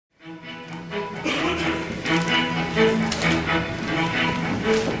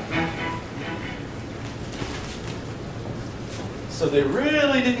So they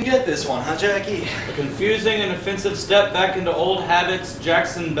really didn't get this one, huh, Jackie? A confusing and offensive step back into old habits,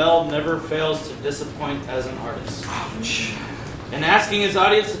 Jackson Bell never fails to disappoint as an artist. Ouch. In asking his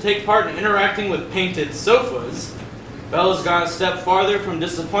audience to take part in interacting with painted sofas, Bell has gone a step farther from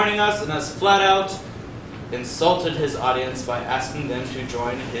disappointing us and has flat out insulted his audience by asking them to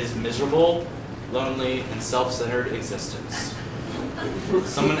join his miserable, lonely, and self-centered existence.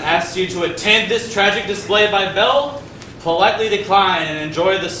 Someone asks you to attend this tragic display by Bell? Politely decline and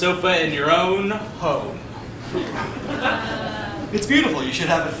enjoy the sofa in your own home. It's beautiful. You should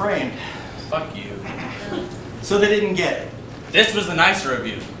have it framed. Fuck you. So they didn't get it. This was the nicer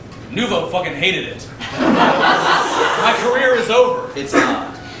review. Nouveau fucking hated it. My career is over. It's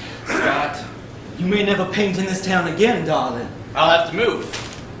not. Scott, You may never paint in this town again, darling. I'll have to move.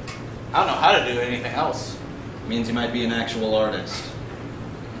 I don't know how to do anything else. Means you might be an actual artist.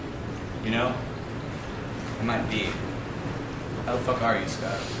 You know? I might be. How the fuck are you,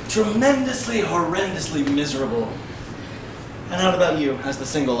 Scott? Tremendously, horrendously miserable. And how about you? How's the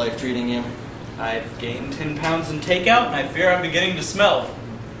single life treating you? I've gained 10 pounds in takeout, and I fear I'm beginning to smell.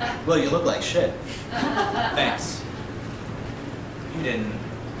 Well, you look like shit. Thanks. You didn't.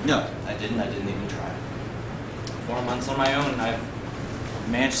 No, I didn't even try. 4 months on my own, and I've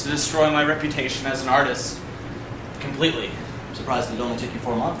managed to destroy my reputation as an artist. Completely. I'm surprised it only took you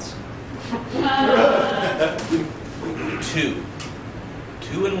 4 months. 2.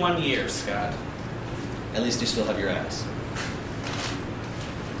 2 in 1 year, Scott. At least you still have your ass.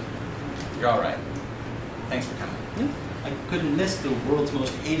 You're alright. Thanks for coming. I couldn't miss the world's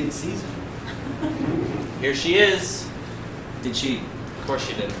most hated season. Here she is. Did she? Of course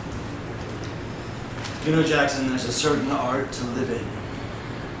she did. You know, Jackson, there's a certain art to live in.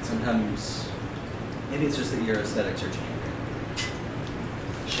 Sometimes, maybe it's just that your aesthetics are changing.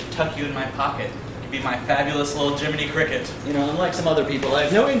 I should tuck you in my pocket. You could be my fabulous little Jiminy Cricket. You know, unlike some other people, I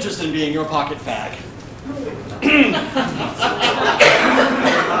have no interest in being your pocket fag.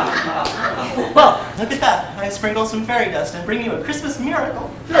 Well, look at that. I sprinkle some fairy dust and bring you a Christmas miracle.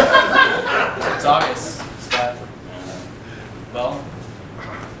 It's August, Scott. Well,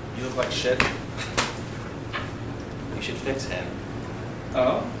 you look like shit. You should fix him.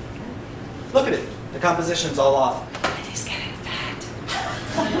 Oh? Look at it. The composition's all off. And he's getting fat.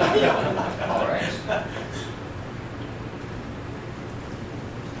 All right.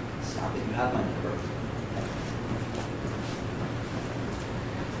 Stop it. You have my number.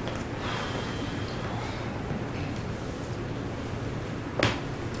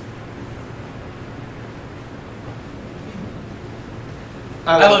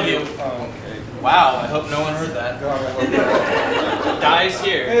 I love you. Oh, okay. Wow, I hope no one heard that. Dies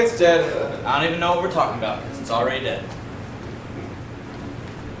here. It's dead. I don't even know what we're talking about because it's already dead.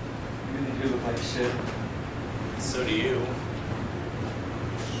 You really do look like shit. So do you.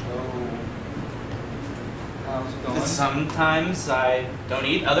 So, how's it going? Sometimes I don't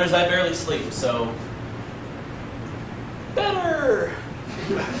eat, others I barely sleep, so better.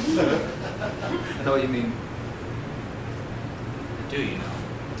 I know what you mean. Do you know?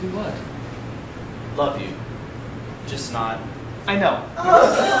 Do what? Love you. Just not. I know.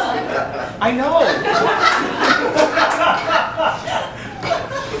 I know.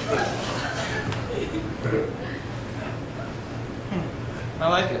 I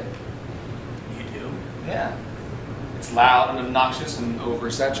like it. You do? Yeah. It's loud and obnoxious and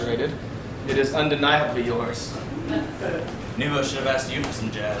oversaturated. It is undeniably yours. Nouveau should have asked you for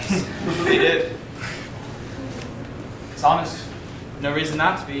some jazz. He did. It's honest. No reason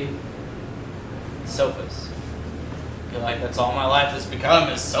not to be. Sofas. I feel like that's all my life has become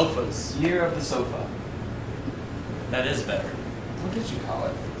is sofas. Year of the sofa. That is better. What did you call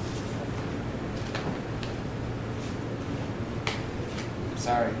it? I'm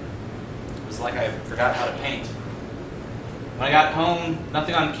sorry. It was like I forgot how to paint. When I got home,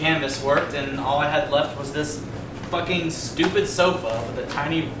 nothing on canvas worked, and all I had left was this fucking stupid sofa with a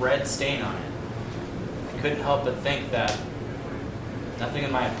tiny red stain on it. I couldn't help but think that nothing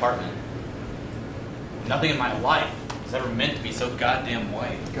in my apartment, nothing in my life was ever meant to be so goddamn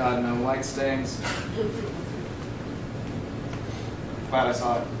white. God, no white stains. Glad I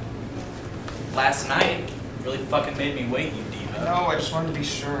saw it. Last night really fucking made me wait, you diva. No, I just wanted to be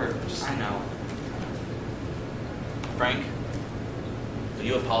sure. I know. Frank, will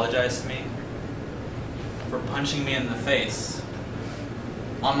you apologize to me for punching me in the face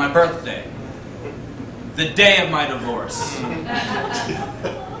on my birthday, the day of my divorce?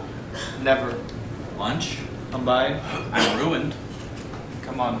 Never. Lunch? I'm buying. I'm ruined.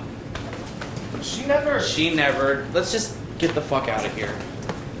 Come on. She never. She never. Let's just get the fuck out of here.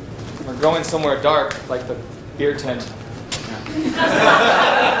 We're going somewhere dark, like the beer tent.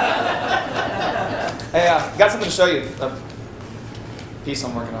 Hey, got something to show you. A piece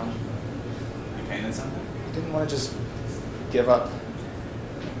I'm working on. You painted something? I didn't want to just give up.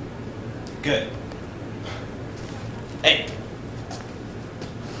 Good. Hey.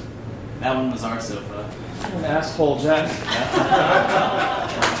 That one was our sofa. You're an asshole, Jack.